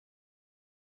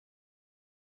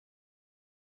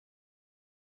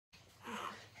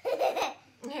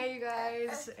Hey you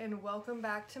guys, and welcome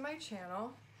back to my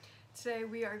channel. Today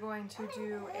we are going to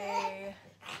do a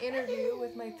interview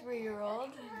with my 3-year-old.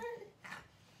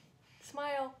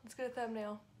 Smile, let's get a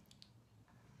thumbnail.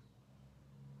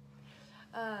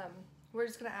 We're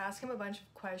just gonna ask him a bunch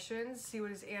of questions, see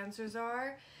what his answers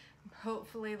are,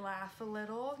 hopefully laugh a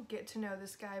little, get to know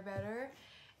this guy better,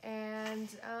 and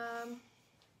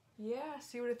yeah,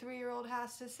 see what a 3-year-old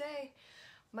has to say.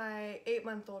 My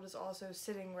 8-month-old is also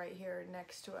sitting right here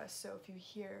next to us, so if you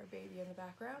hear a baby in the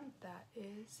background, that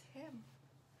is him.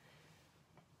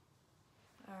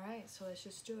 Alright, so let's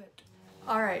just do it.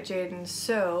 Alright, Jaden,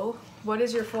 so what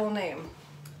is your full name?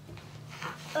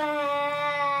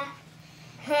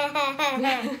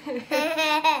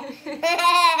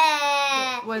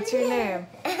 What's your name?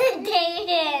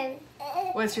 Jaden.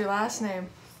 What's your last name?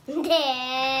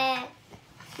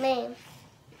 Name.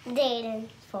 Jaden.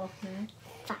 Faulkner.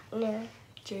 Faulkner.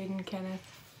 Jaden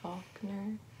Kenneth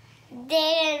Faulkner.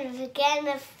 Jaden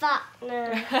Kenneth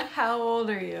Faulkner. How old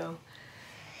are you?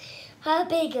 How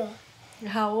big?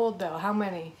 How old though? How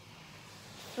many?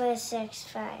 4, 6,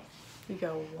 5. You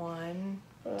go 1,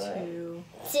 2,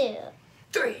 2,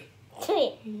 3.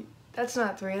 3. That's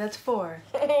not 3, that's 4.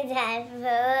 That's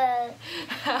 4.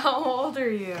 How old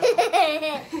are you?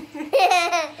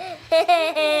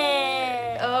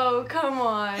 Oh, come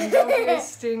on. Don't be a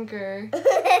stinker.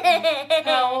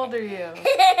 How old are you?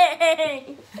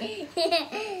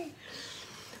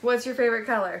 What's your favorite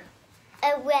color?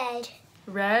 A red.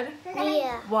 Red?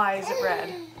 Yeah. Why is it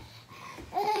red?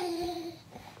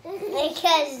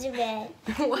 Because it's red.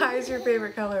 Why is your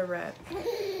favorite color red?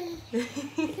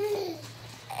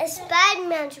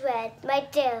 Spider-Man's red,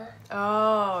 right there.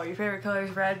 Oh, your favorite color is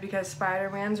red because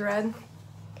Spider-Man's red?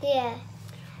 Yeah.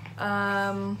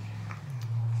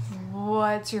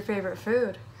 What's your favorite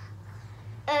food?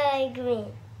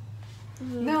 Green.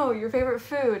 No, your favorite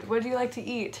food. What do you like to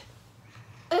eat?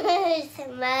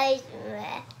 Smells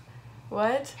red.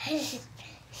 What?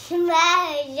 Smells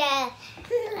red.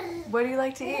 What do you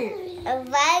like to eat? I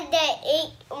like to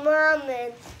eat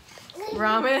ramen.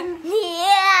 Ramen?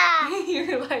 Yeah.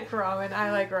 You like ramen.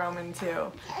 I like ramen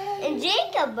too. And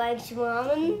Jacob likes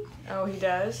ramen. Oh, he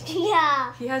does?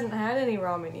 Yeah. He hasn't had any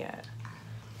ramen yet.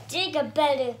 Jacob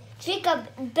better eat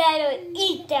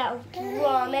that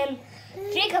ramen.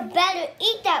 Jacob better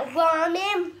eat that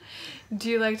ramen. Do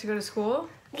you like to go to school?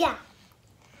 Yeah.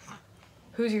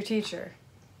 Who's your teacher?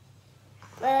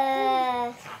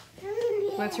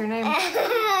 What's her name?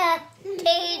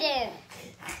 Jaden.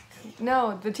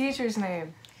 No, the teacher's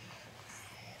name.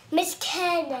 Miss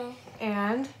Kenna.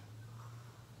 And?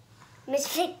 Miss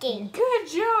Vicky. Good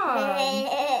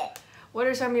job! What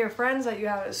are some of your friends that you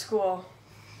have at school?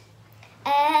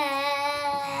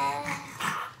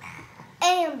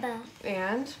 Amber.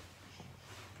 And?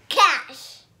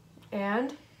 Cash.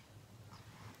 And?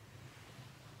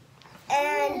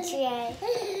 Andre.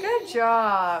 Good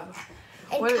job!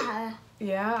 And What- Tara.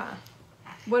 Yeah.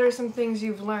 What are some things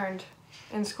you've learned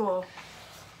in school?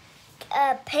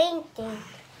 Painting.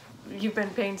 You've been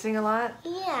painting a lot?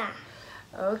 Yeah.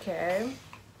 Okay.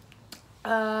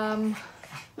 I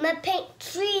paint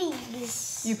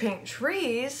trees. You paint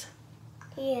trees?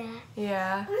 Yeah.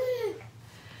 Yeah.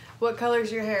 What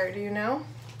color's your hair? Do you know?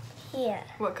 Yeah.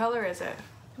 What color is it?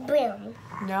 Brown.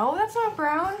 No, that's not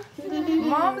brown.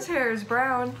 Mom's hair is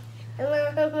brown.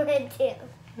 Mama too.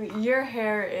 Your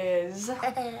hair is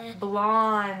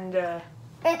blonde.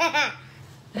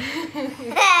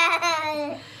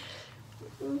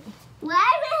 Why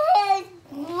is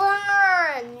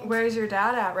blonde? Where's your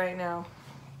dad at right now?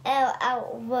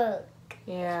 At work.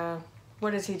 Yeah.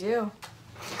 What does he do?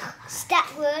 Stack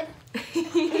wood.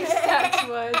 He stacks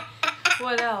wood.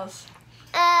 What else?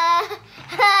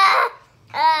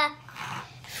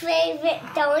 Favorite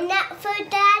donut for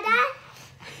Dada?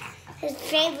 His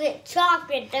favorite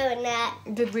chocolate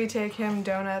donut. Did we take him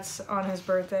donuts on his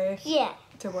birthday Yeah.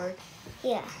 to work?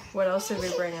 Yeah. What else did we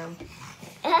bring him?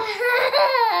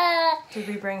 Did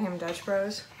we bring him Dutch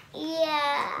Bros?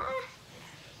 Yeah.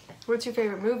 What's your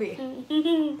favorite movie?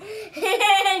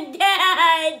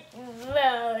 Dad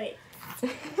road.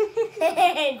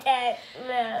 Dad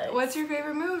road. What's your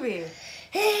favorite movie?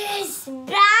 Spider-Man.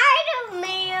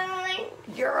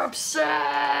 You're obsessed!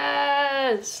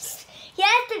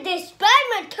 Yesterday,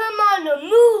 Spider-Man came on a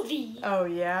movie. Oh,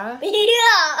 yeah?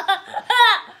 Yeah.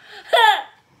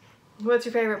 What's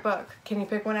your favorite book? Can you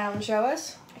pick one out and show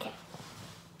us? Okay.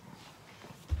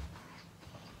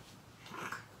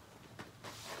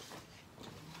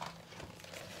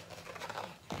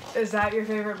 Is that your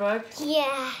favorite book?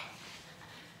 Yeah.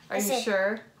 Are you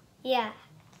sure? Yeah.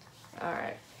 All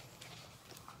right.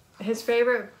 His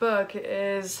favorite book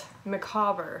is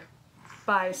Macabre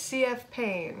by C.F.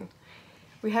 Payne.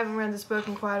 We haven't read this book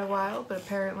in quite a while, but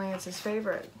apparently it's his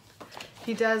favorite.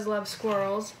 He does love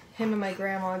squirrels. Him and my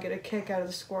grandma get a kick out of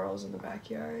the squirrels in the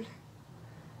backyard.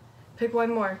 Pick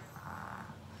one more.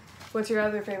 What's your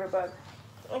other favorite book?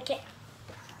 Okay.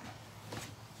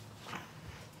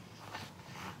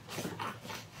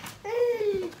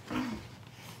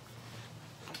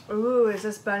 Ooh, is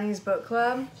this Bunny's Book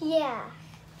Club? Yeah.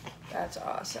 That's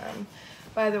awesome.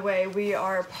 By the way, we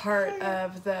are part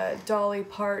of the Dolly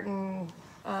Parton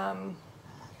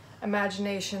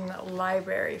Imagination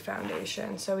Library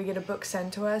Foundation. So we get a book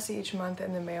sent to us each month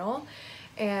in the mail.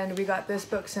 And we got this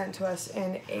book sent to us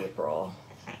in April.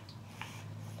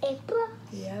 April?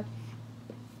 Yep.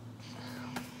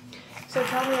 So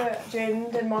tell me,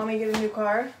 Jaden, did Mommy get a new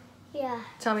car? Yeah.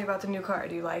 Tell me about the new car.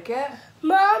 Do you like it?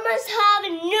 Mama's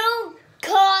having a new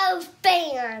car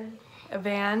van. A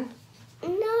van?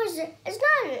 No, it's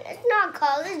not a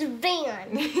car, it's a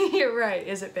van. You're right.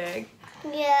 Is it big?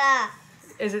 Yeah.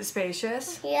 Is it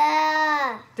spacious?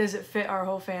 Yeah. Does it fit our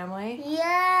whole family?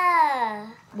 Yeah.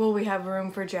 Will we have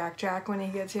room for Jack when he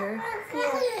gets here?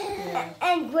 Yeah.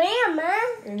 And Grandma.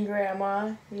 And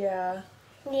Grandma, yeah.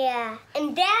 Yeah.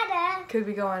 And Dada. Could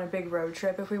we go on a big road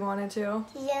trip if we wanted to?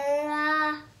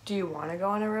 Yeah. Do you want to go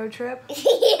on a road trip?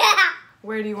 Yeah.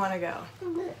 Where do you want to go?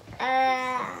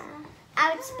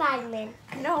 Out Spider-Man.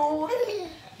 No.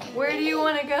 Where do you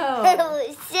want to go?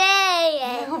 Say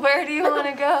it. Where do you want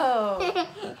to go?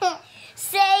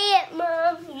 Say it,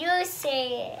 Mom. You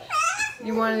say it.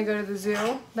 You wanted to go to the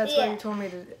zoo? That's what Yeah. you told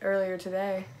me earlier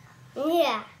today.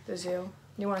 Yeah. The zoo.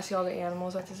 You want to see all the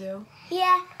animals at the zoo?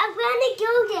 Yeah. I'm gonna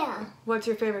go there. What's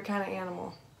your favorite kind of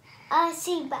animal?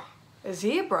 Zebra. A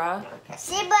zebra?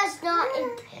 Zebra's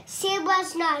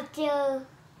not there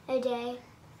today.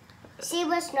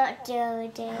 Zebra's not there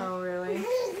today. Oh, really?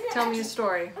 Tell me a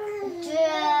story. I'll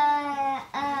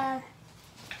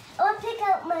pick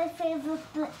out my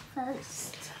favorite book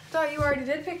first. Thought you already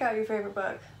did pick out your favorite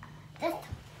book.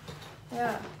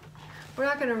 Yeah. We're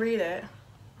not going to read it.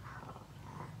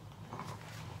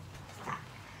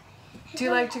 Do you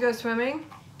like to go swimming?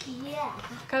 Yeah.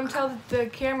 Come tell the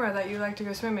camera that you like to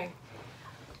go swimming.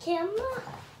 Camera?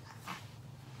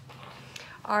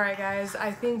 Alright guys,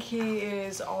 I think he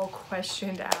is all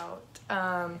questioned out.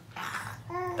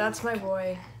 That's my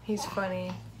boy. He's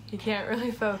funny. He can't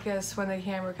really focus when the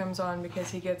camera comes on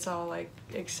because he gets all like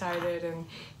excited and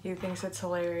he thinks it's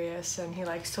hilarious and he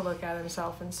likes to look at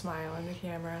himself and smile in the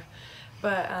camera.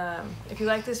 But if you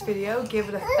like this video, give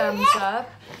it a thumbs up,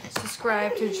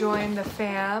 subscribe to join the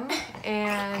fam,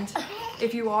 and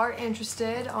if you are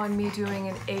interested on me doing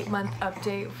an 8-month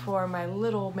update for my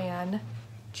little man,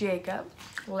 Jacob,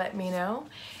 let me know,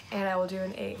 and I will do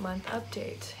an 8-month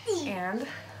update. And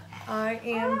I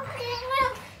am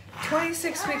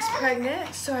 26 weeks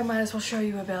pregnant, so I might as well show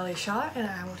you a belly shot, and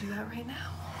I will do that right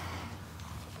now.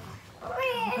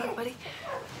 Come on, buddy.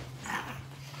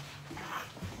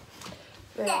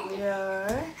 There we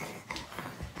are.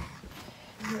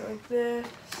 Go like this.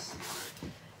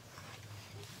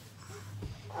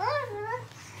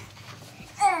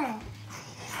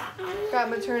 Got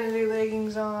maternity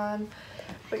leggings on.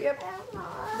 But yep,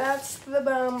 that's the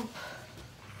bump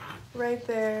right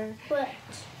there. What?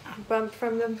 Bump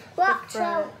from the What?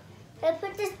 front. So, I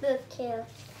put this book here.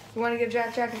 You want to give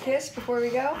Jack a kiss before we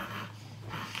go?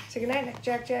 Say goodnight,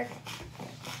 Jack.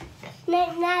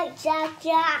 Night, night,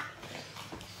 Jack.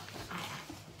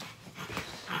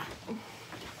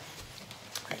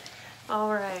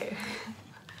 All right.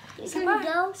 You Say can bye.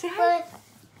 go. Say hi. But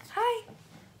Hi.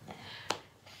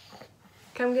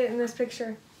 Come get in this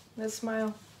picture. Let's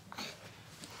smile.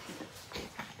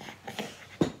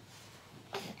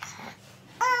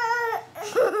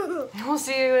 We'll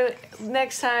see you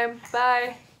next time.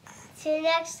 Bye. See you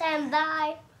next time.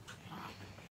 Bye.